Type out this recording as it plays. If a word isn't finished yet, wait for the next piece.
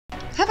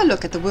Have a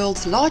look at the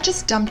world's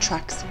largest dump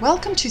trucks.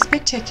 Welcome to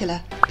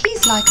SpecTECHular.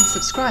 Please like and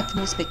subscribe for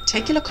more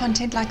spectacular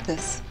content like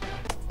this.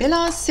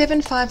 BIS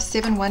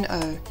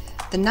 75710.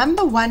 The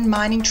 #1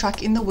 mining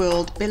truck in the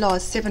world,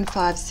 BIS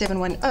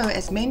 75710,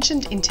 as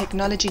mentioned in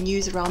technology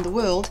news around the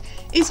world,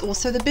 is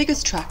also the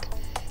biggest truck.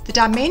 The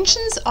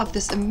dimensions of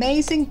this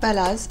amazing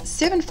BIS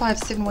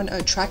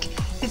 75710 truck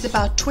is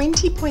about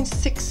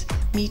 20.6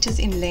 meters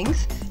in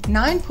length,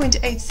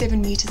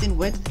 9.87 meters in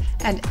width,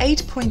 and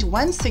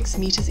 8.16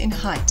 meters in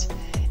height.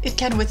 It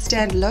can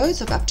withstand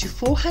loads of up to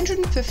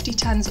 450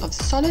 tons of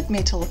solid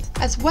metal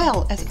as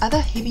well as other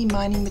heavy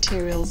mining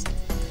materials.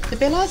 The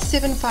BIS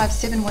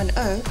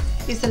 75710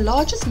 is the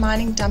largest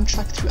mining dump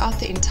truck throughout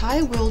the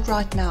entire world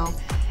right now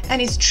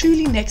and is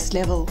truly next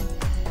level.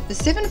 The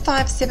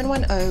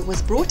 75710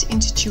 was brought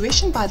into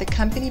tuition by the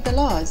company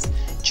BIS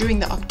during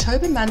the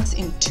October months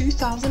in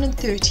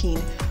 2013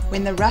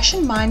 when the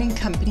Russian mining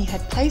company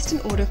had placed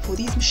an order for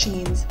these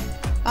machines.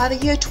 By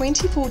the year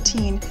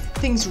 2014,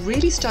 things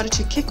really started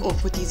to kick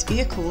off with these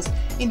vehicles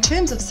in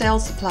terms of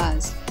sales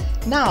supplies.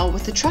 Now,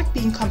 with the truck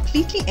being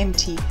completely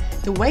empty,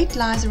 the weight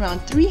lies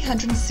around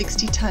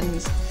 360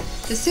 tons.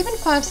 The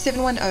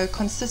 75710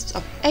 consists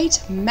of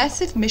 8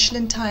 massive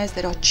Michelin tires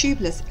that are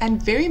tubeless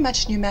and very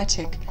much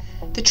pneumatic.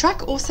 The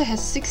truck also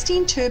has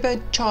 16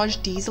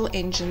 turbocharged diesel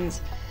engines.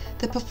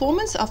 The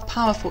performance of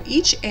power for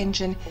each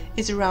engine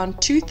is around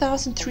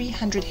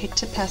 2,300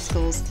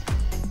 hectopascals.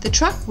 The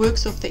truck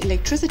works off the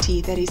electricity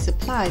that is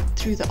supplied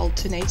through the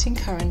alternating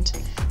current.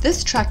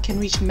 This truck can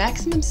reach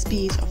maximum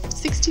speeds of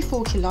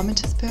 64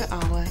 km per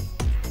hour.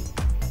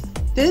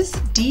 BIS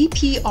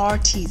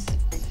DPRTs.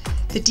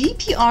 The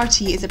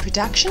DPRT is a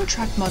production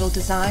truck model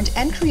designed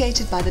and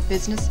created by the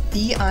business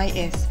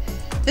BIS.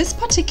 This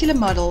particular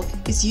model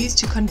is used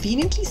to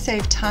conveniently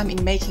save time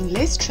in making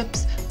less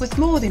trips with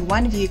more than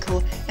one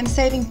vehicle and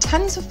saving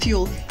tons of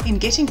fuel in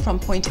getting from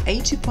point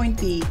A to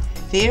point B,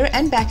 there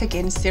and back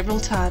again several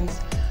times.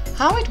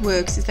 How it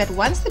works is that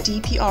once the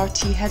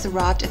DPRT has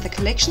arrived at the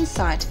collection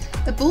site,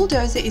 a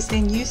bulldozer is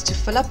then used to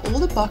fill up all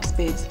the box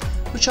beds,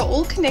 which are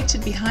all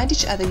connected behind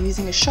each other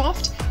using a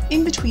shaft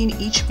in between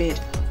each bed,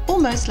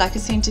 almost like a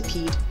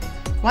centipede.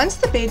 Once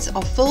the beds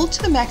are filled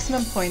to the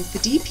maximum point, the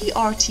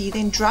DPRT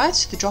then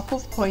drives to the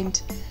drop-off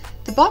point.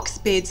 The box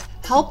beds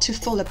help to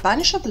fill a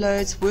bunch of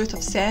loads worth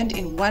of sand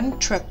in one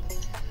trip.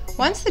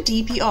 Once the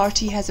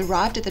DPRT has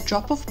arrived at the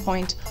drop-off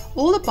point,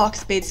 all the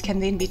box beds can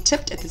then be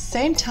tipped at the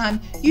same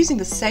time using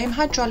the same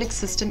hydraulic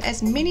system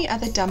as many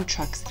other dump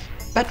trucks.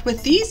 But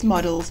with these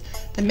models,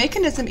 the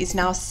mechanism is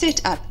now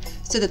set up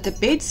so that the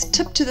beds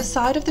tip to the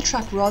side of the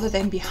truck rather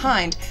than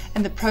behind,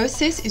 and the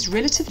process is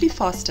relatively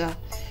faster.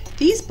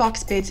 These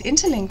box beds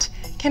interlinked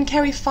can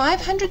carry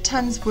 500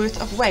 tons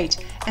worth of weight,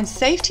 and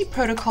safety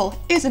protocol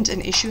isn't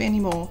an issue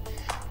anymore.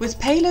 With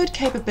payload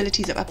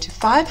capabilities of up to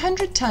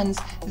 500 tons,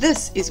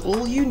 this is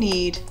all you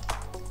need.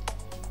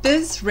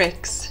 BIS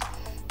rexx.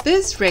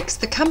 BIS rexx,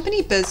 the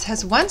company BIS,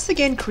 has once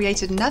again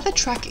created another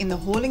truck in the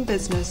hauling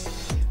business.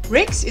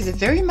 Rexx is a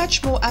very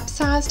much more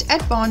upsized,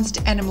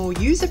 advanced and a more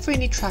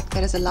user-friendly truck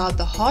that has allowed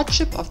the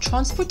hardship of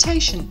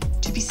transportation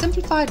to be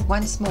simplified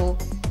once more.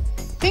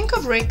 Think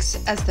of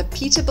Rexx as the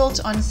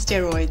Peterbilt on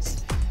steroids.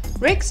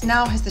 Rexx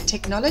now has the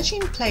technology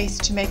in place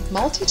to make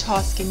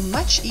multitasking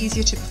much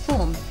easier to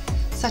perform,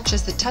 such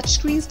as the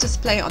touchscreens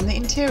display on the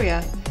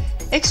interior.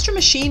 Extra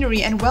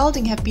machinery and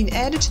welding have been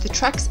added to the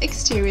truck's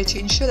exterior to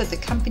ensure that the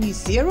company's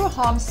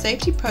zero-harm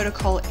safety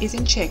protocol is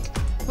in check,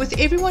 with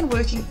everyone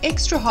working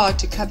extra hard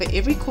to cover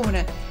every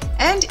corner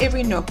and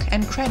every nook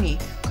and cranny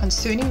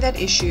concerning that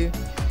issue.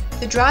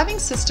 The driving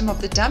system of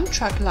the dump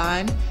truck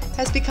line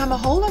has become a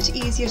whole lot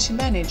easier to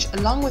manage,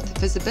 along with the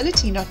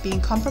visibility not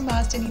being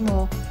compromised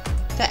anymore.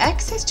 The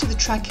access to the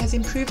truck has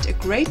improved a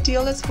great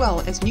deal as well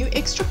as new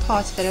extra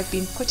parts that have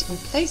been put in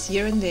place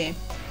here and there.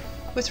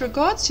 With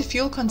regards to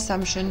fuel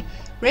consumption,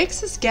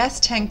 Rexx's gas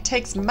tank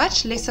takes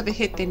much less of a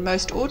hit than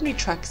most ordinary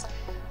trucks,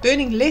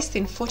 burning less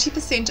than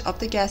 40% of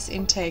the gas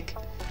intake.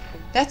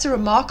 That's a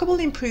remarkable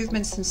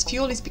improvement since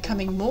fuel is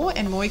becoming more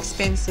and more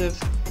expensive.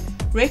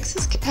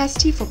 Rexx's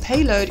capacity for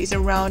payload is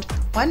around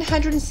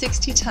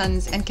 160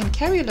 tons and can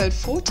carry a load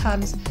 4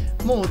 times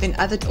more than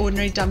other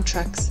ordinary dump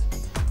trucks.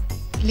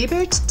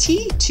 Liebherr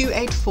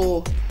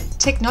T284.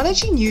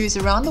 Technology news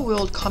around the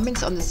world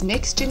comments on this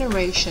next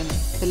generation,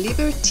 the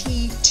Liebherr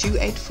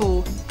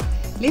T284.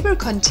 Liebherr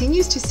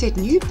continues to set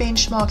new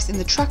benchmarks in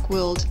the truck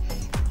world.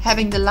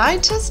 Having the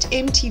lightest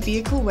empty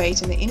vehicle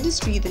weight in the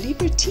industry, the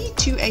Liebherr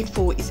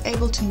T284 is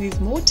able to move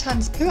more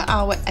tons per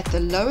hour at the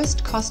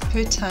lowest cost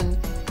per ton.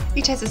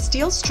 It has a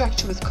steel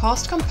structure with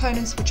cast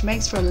components which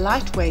makes for a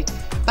lightweight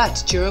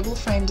but durable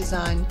frame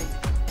design.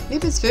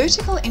 Liebherr's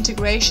vertical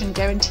integration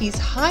guarantees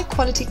high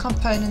quality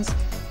components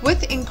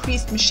with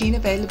increased machine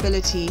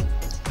availability.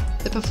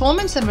 The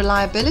performance and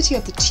reliability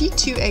of the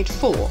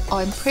T284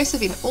 are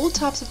impressive in all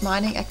types of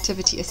mining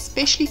activity,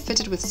 especially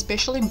fitted with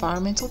special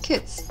environmental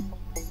kits.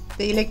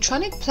 The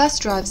electronic plus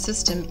drive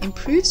system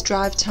improves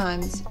drive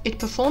times. It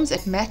performs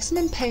at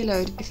maximum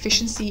payload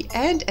efficiency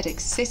and at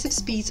excessive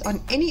speeds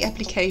on any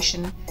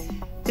application.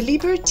 The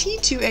Liebherr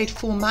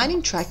T284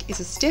 mining truck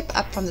is a step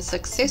up from the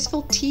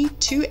successful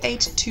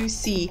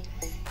T282C.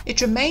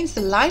 It remains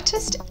the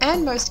lightest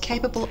and most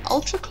capable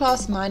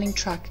ultra-class mining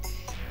truck.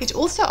 It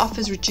also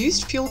offers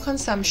reduced fuel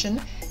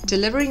consumption,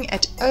 delivering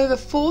at over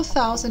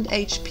 4,000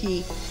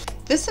 HP.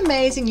 This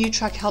amazing new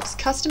truck helps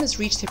customers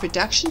reach their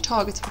production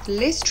targets with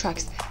less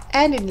trucks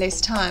and in less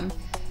time.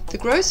 The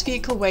gross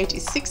vehicle weight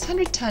is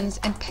 600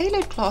 tons and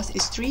payload class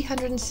is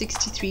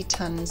 363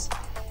 tons.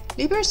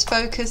 Liebherr's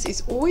focus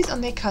is always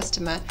on their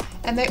customer,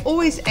 and they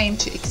always aim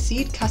to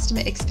exceed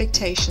customer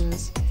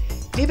expectations.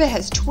 Liebherr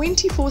has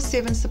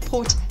 24/7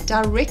 support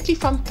directly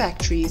from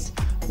factories.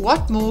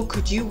 What more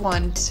could you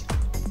want?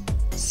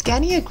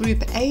 Scania Group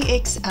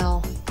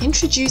AXL.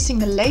 Introducing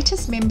the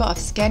latest member of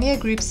Scania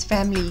Group's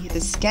family, the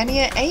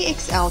Scania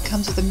AXL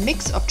comes with a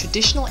mix of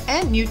traditional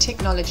and new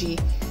technology.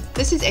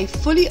 This is a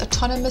fully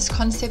autonomous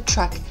concept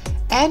truck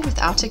and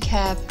without a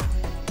cab.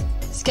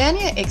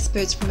 Scania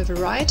experts from a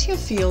variety of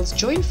fields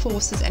joined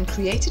forces and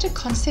created a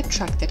concept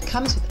truck that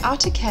comes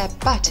without a cab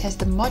but has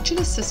the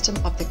modular system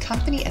of the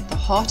company at the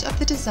heart of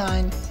the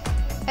design.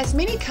 As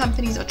many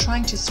companies are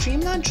trying to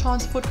streamline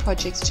transport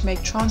projects to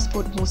make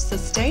transport more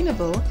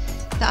sustainable,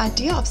 the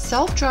idea of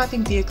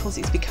self-driving vehicles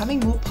is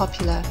becoming more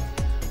popular.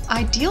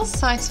 Ideal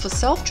sites for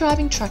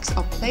self-driving trucks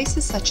are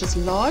places such as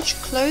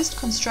large, closed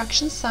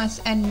construction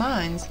sites and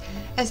mines,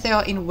 as they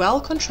are in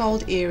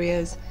well-controlled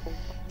areas.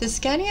 The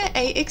Scania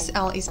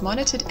AXL is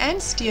monitored and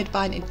steered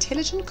by an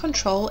intelligent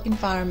control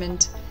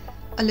environment.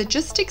 A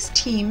logistics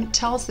team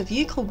tells the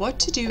vehicle what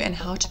to do and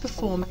how to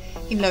perform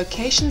in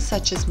locations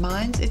such as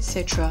mines,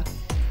 etc.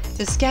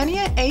 The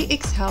Scania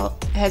AXL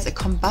has a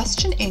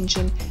combustion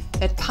engine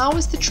that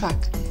powers the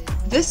truck.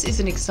 This is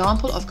an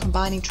example of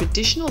combining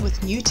traditional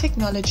with new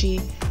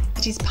technology.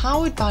 It is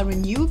powered by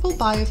renewable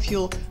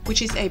biofuel,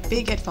 which is a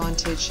big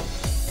advantage.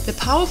 The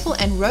powerful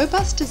and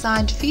robust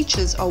designed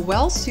features are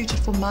well suited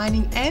for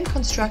mining and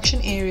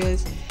construction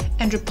areas,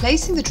 and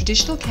replacing the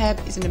traditional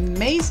cab is an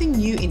amazing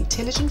new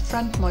intelligent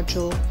front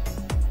module.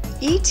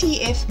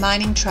 ETF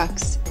mining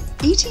trucks.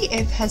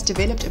 ETF has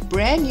developed a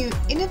brand new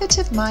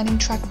innovative mining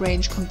truck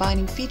range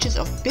combining features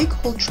of big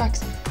haul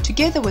trucks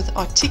together with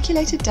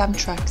articulated dump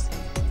trucks.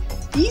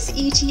 These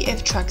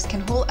ETF trucks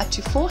can haul up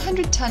to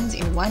 400 tons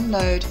in one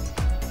load.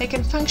 They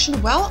can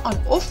function well on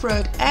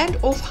off-road and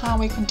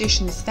off-highway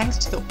conditions thanks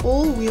to the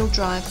all-wheel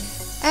drive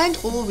and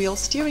all-wheel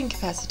steering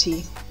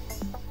capacity.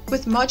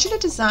 With modular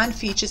design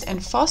features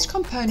and fast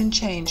component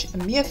change, a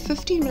mere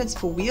 15 minutes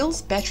for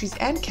wheels, batteries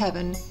and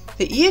cabin,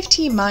 the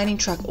EFT mining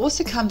truck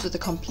also comes with a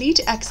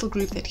complete axle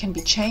group that can be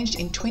changed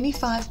in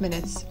 25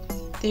 minutes.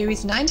 There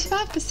is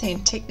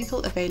 95%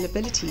 technical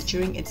availability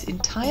during its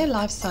entire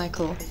life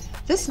cycle.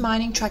 This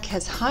mining truck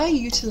has higher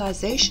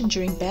utilization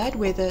during bad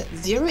weather,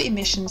 zero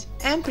emissions,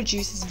 and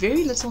produces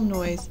very little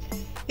noise.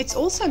 It's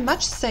also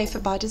much safer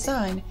by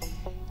design.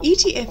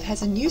 ETF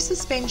has a new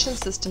suspension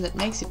system that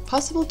makes it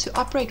possible to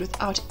operate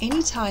without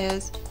any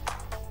tires.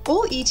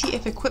 All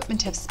ETF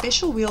equipment have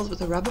special wheels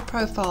with a rubber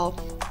profile.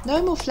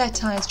 No more flat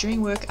tires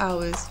during work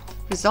hours,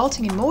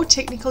 resulting in more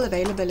technical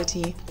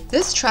availability.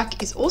 This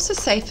truck is also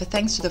safer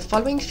thanks to the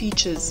following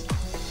features: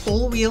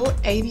 all-wheel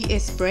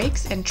ABS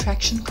brakes and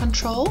traction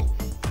control,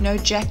 no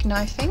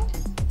jackknifing,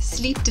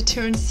 sleep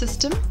deterrent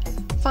system,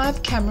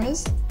 5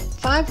 cameras,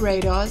 5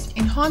 radars,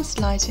 enhanced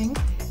lighting,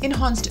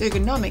 enhanced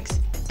ergonomics,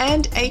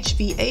 and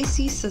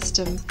HVAC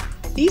system.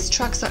 These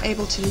trucks are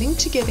able to link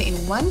together in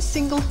one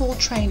single haul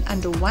train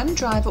under one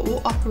driver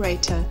or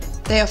operator.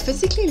 They are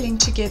physically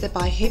linked together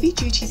by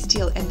heavy-duty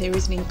steel, and there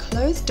is an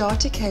enclosed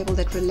data cable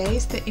that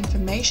relays the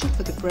information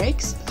for the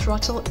brakes,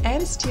 throttle,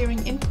 and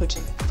steering input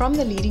from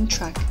the leading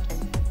truck.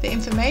 The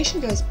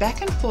information goes back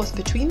and forth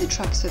between the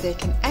trucks so they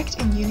can act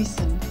in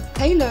unison.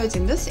 Payloads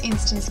in this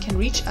instance can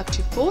reach up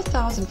to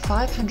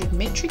 4,500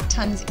 metric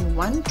tons in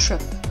one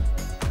trip.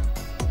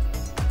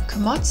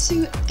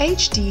 Komatsu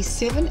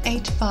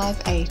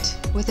HD785-8.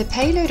 With a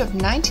payload of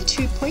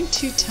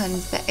 92.2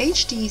 tons, the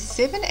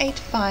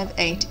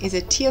HD785-8 is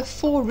a Tier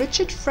 4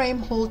 rigid frame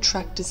haul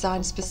truck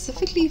designed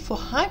specifically for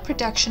high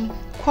production,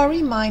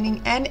 quarry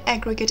mining and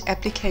aggregate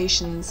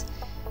applications.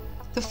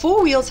 The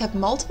 4 wheels have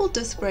multiple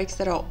disc brakes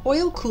that are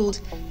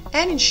oil-cooled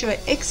and ensure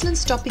excellent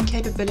stopping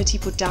capability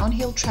for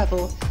downhill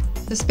travel.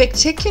 The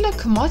SpecTECHular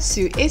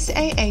Komatsu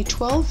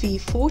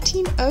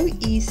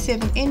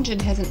SAA12V14OE7 engine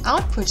has an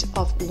output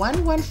of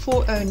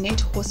 1140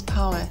 net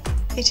horsepower.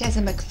 It has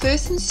a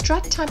McPherson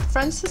strut-type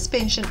front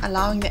suspension,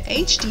 allowing the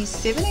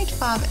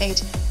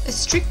HD785-8 a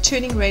strict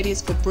turning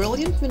radius for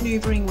brilliant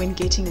maneuvering when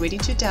getting ready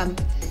to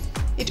dump.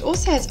 It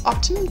also has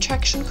optimum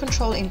traction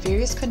control in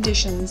various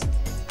conditions.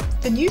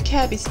 The new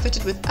cab is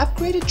fitted with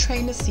upgraded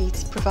trainer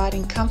seats,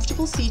 providing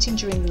comfortable seating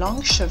during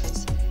long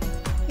shifts.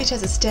 It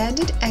has a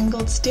standard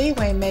angled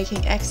stairway,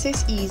 making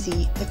access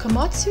easy. The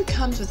Komatsu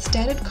comes with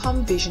standard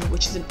ComVision,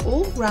 which is an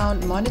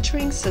all-round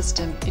monitoring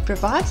system. It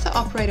provides the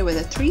operator with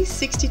a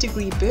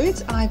 360-degree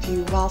bird's eye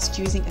view whilst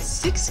using a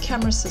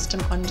 6-camera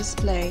system on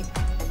display.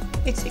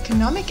 It's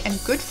economic and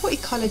good for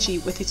ecology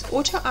with its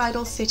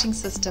auto-idle setting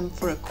system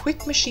for a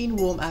quick machine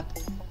warm-up.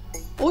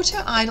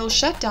 Auto idle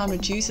shutdown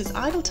reduces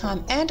idle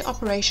time and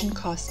operation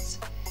costs.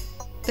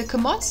 The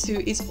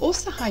Komatsu is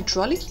also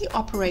hydraulically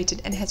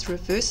operated and has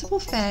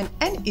reversible fan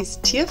and is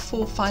Tier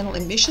 4 final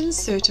emissions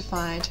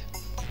certified.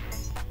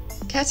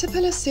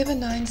 Caterpillar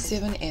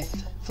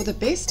 797F for the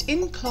best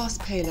in-class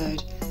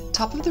payload,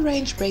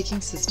 top-of-the-range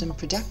braking system,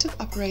 productive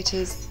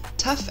operators,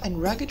 tough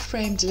and rugged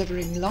frame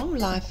delivering long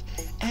life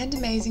and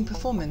amazing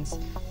performance.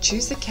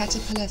 Choose the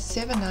Caterpillar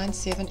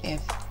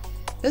 797F.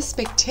 This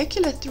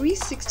SpecTECHular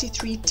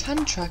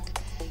 363-ton truck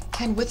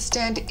can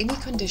withstand any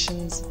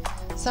conditions.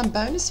 Some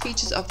bonus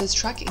features of this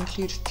truck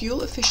include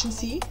fuel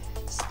efficiency,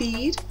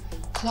 speed,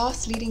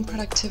 class-leading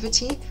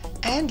productivity,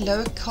 and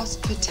lower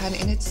cost per ton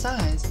in its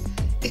size.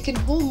 It can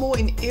haul more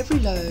in every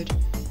load.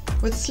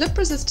 With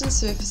slip-resistant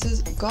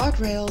surfaces,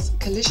 guardrails,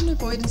 collision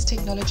avoidance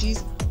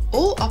technologies,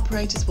 all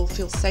operators will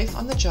feel safe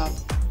on the job.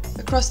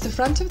 Across the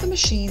front of the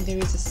machine there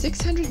is a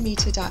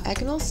 600-meter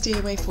diagonal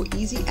stairway for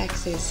easy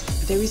access.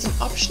 There is an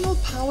optional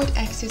powered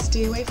access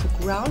stairway for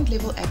ground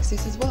level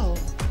access as well.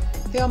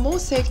 There are more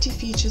safety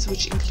features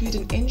which include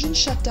an engine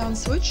shutdown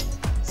switch,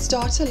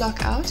 starter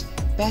lockout,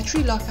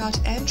 battery lockout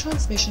and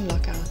transmission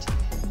lockout.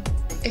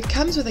 It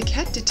comes with a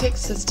cat detect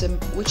system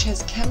which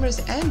has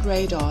cameras and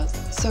radars,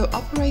 so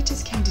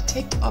operators can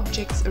detect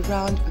objects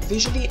around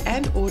visually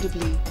and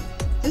audibly.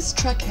 This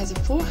truck has a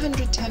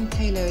 400-ton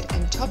payload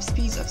and top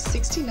speeds of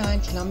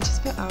 69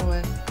 km per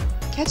hour.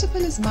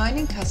 Caterpillar's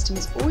mining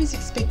customers always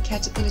expect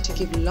Caterpillar to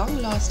give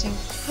long-lasting,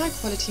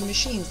 high-quality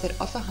machines that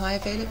offer high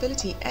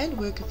availability and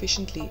work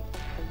efficiently.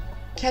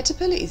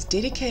 Caterpillar is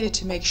dedicated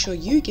to make sure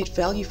you get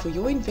value for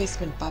your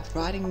investment by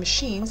providing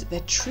machines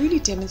that truly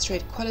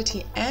demonstrate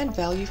quality and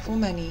value for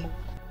money.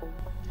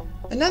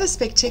 Another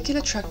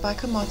SpecTECHular truck by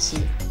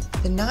Komatsu,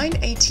 the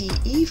 980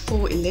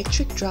 E4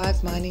 electric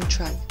drive mining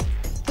truck.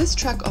 This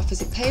truck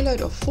offers a payload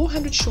of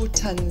 400 short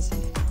tons.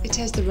 It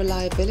has the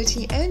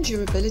reliability and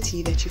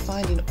durability that you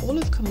find in all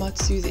of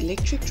Komatsu's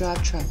electric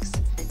drive trucks.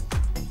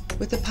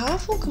 With the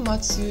powerful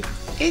Komatsu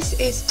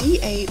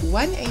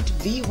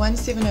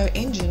SSDA18V170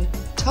 engine,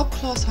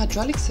 top-class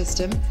hydraulic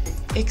system,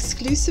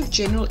 exclusive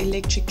General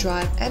Electric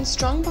drive and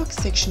strong box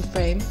section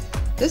frame,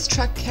 this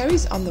truck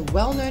carries on the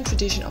well-known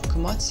tradition of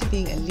Komatsu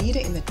being a leader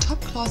in the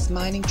top-class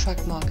mining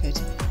truck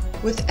market.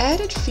 With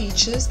added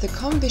features, the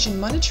ComVision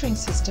monitoring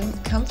system,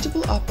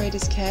 comfortable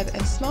operator's cab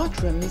and smart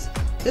rims,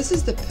 this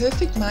is the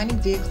perfect mining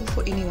vehicle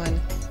for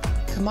anyone.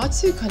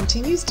 Komatsu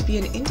continues to be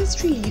an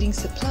industry-leading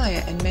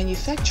supplier and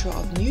manufacturer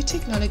of new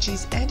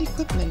technologies and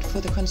equipment for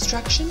the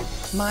construction,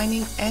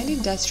 mining and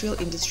industrial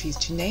industries,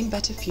 to name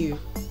but a few.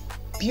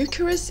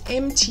 Bucyrus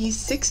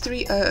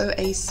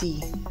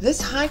MT6300AC.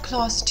 This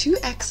high-class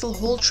two-axle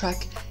haul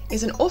truck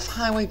is an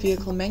off-highway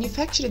vehicle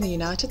manufactured in the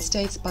United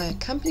States by a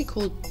company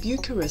called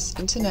Bucyrus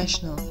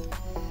International.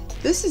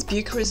 This is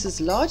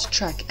Bucyrus's large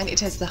truck and it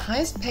has the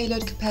highest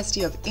payload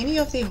capacity of any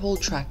of their haul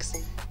trucks.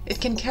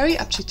 It can carry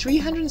up to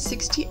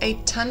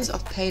 368 tons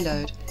of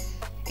payload.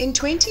 In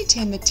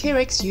 2010, the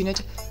rexx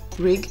unit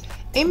rig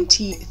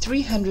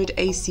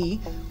MT6300AC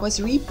was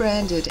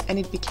rebranded and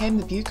it became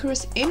the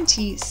Bucyrus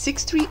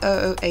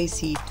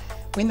MT6300AC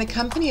when the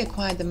company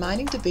acquired the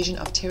mining division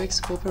of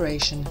rexx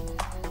Corporation.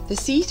 The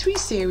C3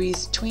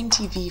 Series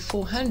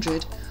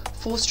 20V400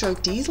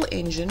 4-stroke diesel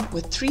engine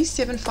with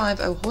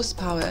 3750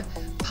 horsepower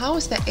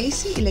powers the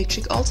AC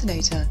electric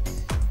alternator.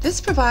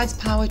 This provides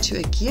power to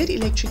a geared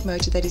electric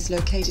motor that is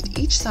located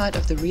each side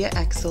of the rear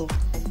axle.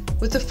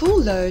 With a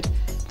full load,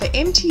 the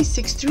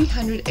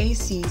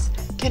MT6300ACs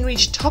can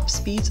reach top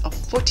speeds of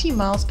 40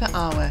 miles per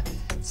hour,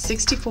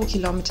 64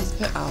 kilometers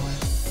per hour.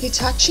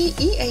 Hitachi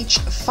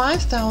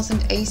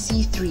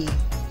EH5000AC-3.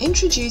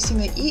 Introducing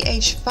the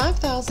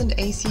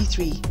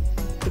EH5000AC-3,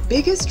 the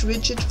biggest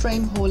rigid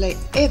frame hauler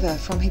ever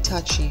from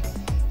Hitachi.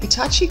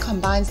 Hitachi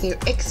combines their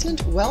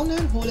excellent,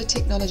 well-known hauler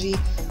technology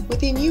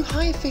with their new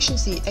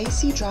high-efficiency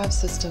AC drive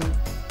system.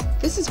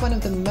 This is one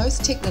of the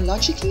most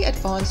technologically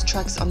advanced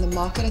trucks on the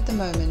market at the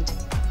moment.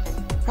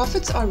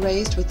 Profits are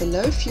raised with the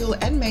low fuel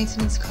and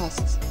maintenance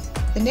costs.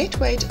 The net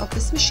weight of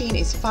this machine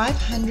is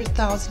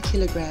 500,000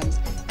 kilograms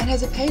and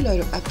has a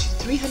payload of up to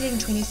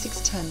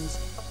 326 tons.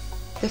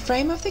 The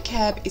frame of the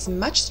cab is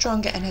much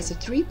stronger and has a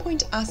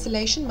 3-point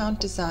isolation mount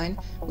design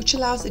which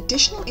allows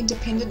additional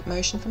independent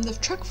motion from the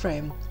truck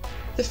frame.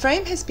 The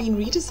frame has been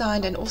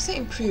redesigned and also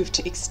improved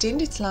to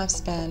extend its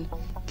lifespan.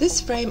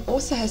 This frame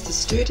also has the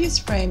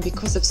sturdiest frame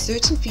because of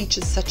certain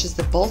features such as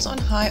the bolt-on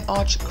high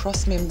arch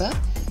cross member,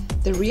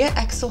 the rear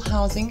axle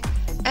housing,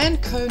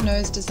 and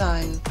co-nose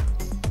design.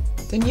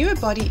 The newer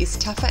body is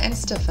tougher and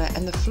stiffer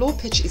and the floor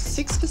pitch is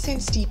 6%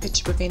 steeper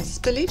to prevent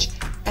spillage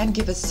and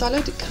give a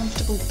solid,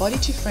 comfortable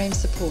body-to-frame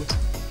support.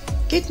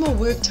 Get more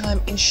work time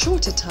in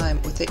shorter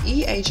time with the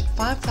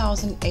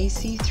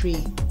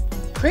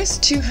EH5000AC-3. KRESS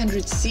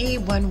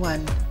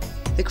 200C11.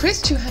 The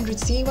KRESS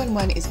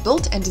 200C11 is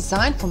built and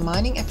designed for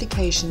mining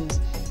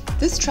applications.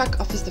 This truck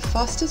offers the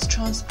fastest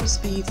transport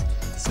speeds,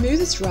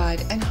 smoothest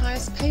ride and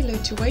highest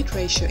payload to weight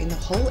ratio in the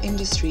whole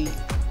industry.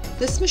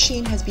 This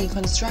machine has been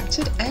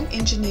constructed and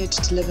engineered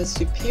to deliver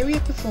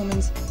superior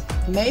performance,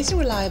 amazing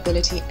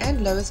reliability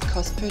and lowest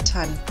cost per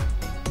ton.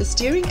 The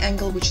steering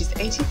angle, which is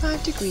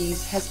 85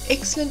 degrees, has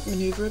excellent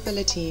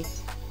maneuverability.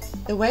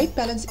 The weight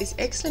balance is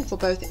excellent for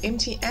both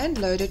empty and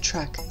loaded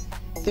truck.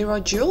 There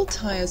are dual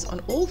tyres on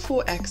all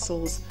 4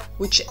 axles,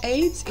 which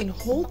aids in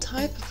haul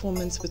tyre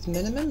performance with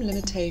minimum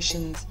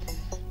limitations.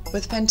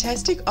 With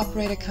fantastic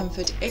operator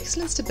comfort,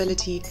 excellent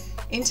stability,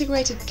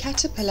 integrated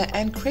Caterpillar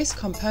and KRESS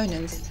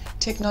components,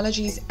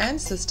 technologies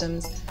and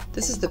systems,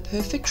 this is the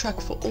perfect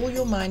truck for all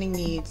your mining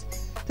needs.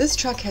 This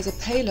truck has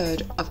a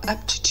payload of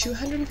up to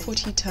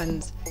 240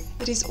 tons.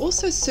 It is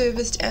also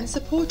serviced and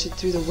supported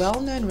through the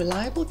well-known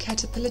reliable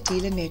Caterpillar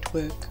dealer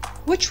network.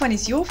 Which one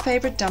is your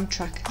favorite dump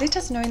truck? Let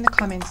us know in the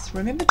comments.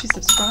 Remember to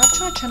subscribe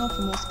to our channel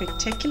for more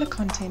spectacular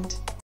content.